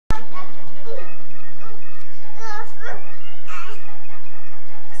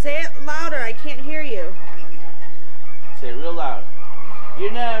can't hear you. Say it real loud.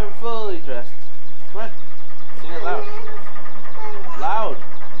 You're never fully dressed. Come on. Sing it loud. Loud.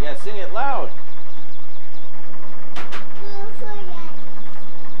 Yeah, sing it loud.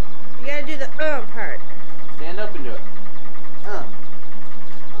 You gotta do the part. Stand up and do it.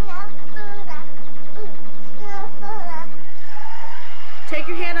 Take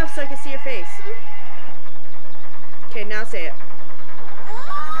your hand off so I can see your face. Okay, now say it.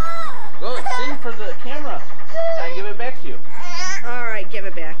 Go sing for the camera. I give it back to you. Alright, give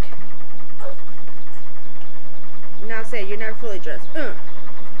it back. Now say it. You're never fully dressed.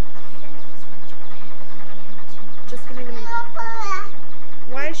 Just gonna even...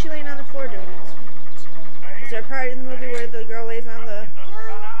 Why is she laying on the floor doing it? Is there a part in the movie where the girl lays on the...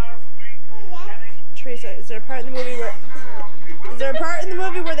 Teresa, is there a part in the movie where... Is there a part in the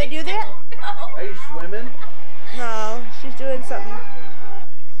movie where they do that? Are you swimming? No, she's doing something.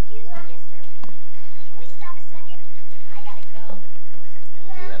 Excuse me, mister. Can we stop a second? I gotta go.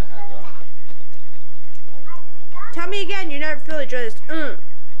 You got a hot dog. Tell me again, you're never fully dressed. I mean it.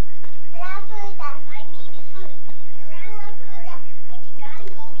 When you gotta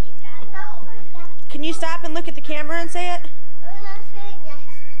go, you gotta go. Can you stop and look at the camera and say it?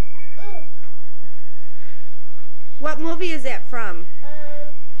 What movie is that from?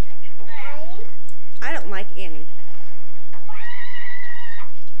 I don't like Annie.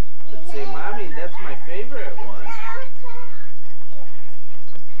 But say, Mommy, that's my favorite one.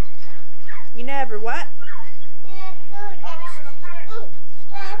 You never what?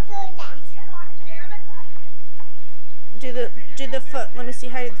 Do the foot. Let me see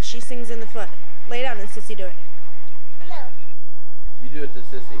how she sings in the foot. Lay down and Sissy do it. You do it to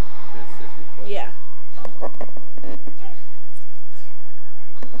Sissy. Do it to Sissy's foot. Yeah.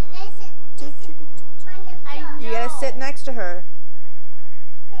 You gotta sit next to her.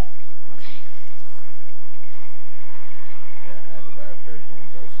 Yeah, I had to buy a pair of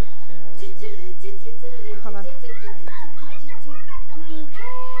jeans. I was sick of seeing them. Hold on. Who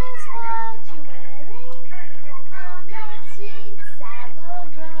cares what you're wearing? From that sweet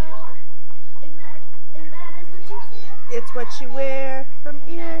Salvador. If that is what you feel. It's what you wear from That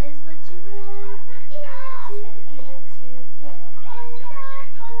ear. is what you wear from ear to ear to ear. And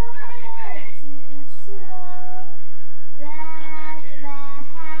from head to toe. That matters.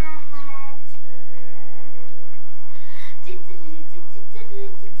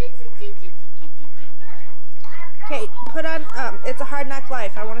 Okay, put on, It's a Hard Knock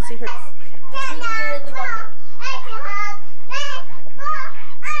Life. I want to see her.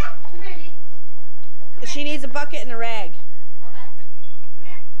 She needs a bucket and a rag.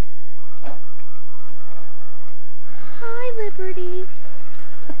 Hi, Liberty.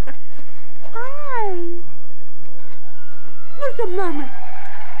 Hi. Where's your mama?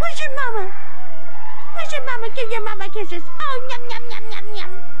 Where's your mama? Where's your mama? Give your mama kisses. Oh, yum, yum, yum, yum,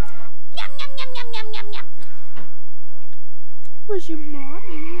 yum. Yum, yum, yum, yum, yum, yum, yum. Where's your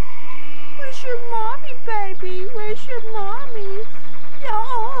mommy? Where's your mommy, baby? Where's your mommy?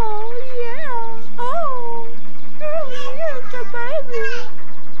 Oh, yeah. Oh, here's the baby.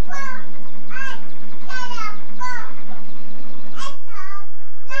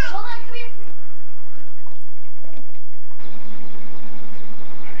 Hold on, come here.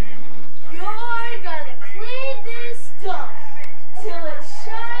 You're gonna clean this stuff till it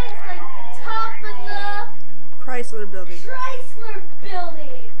shines like the top of the Chrysler Building. Chrysler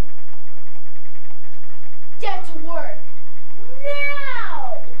Building. Get to work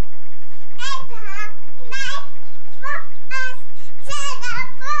now.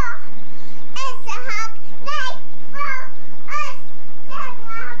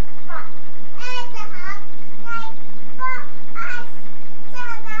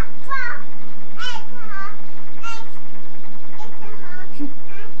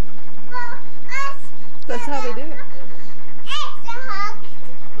 That's how they do it.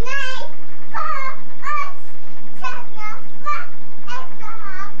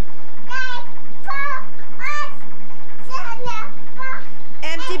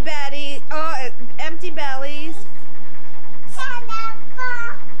 Empty belly. Oh, empty bellies.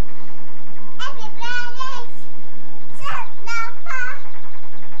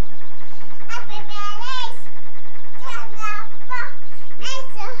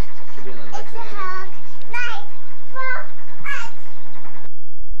 Should be in the next Annie.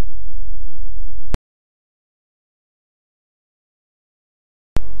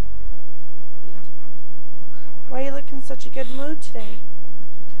 Why are you looking in such a good mood today?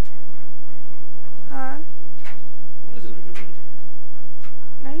 Huh? I was in a good mood.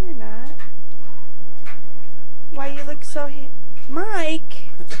 No, you're not. Why you look so... Mike!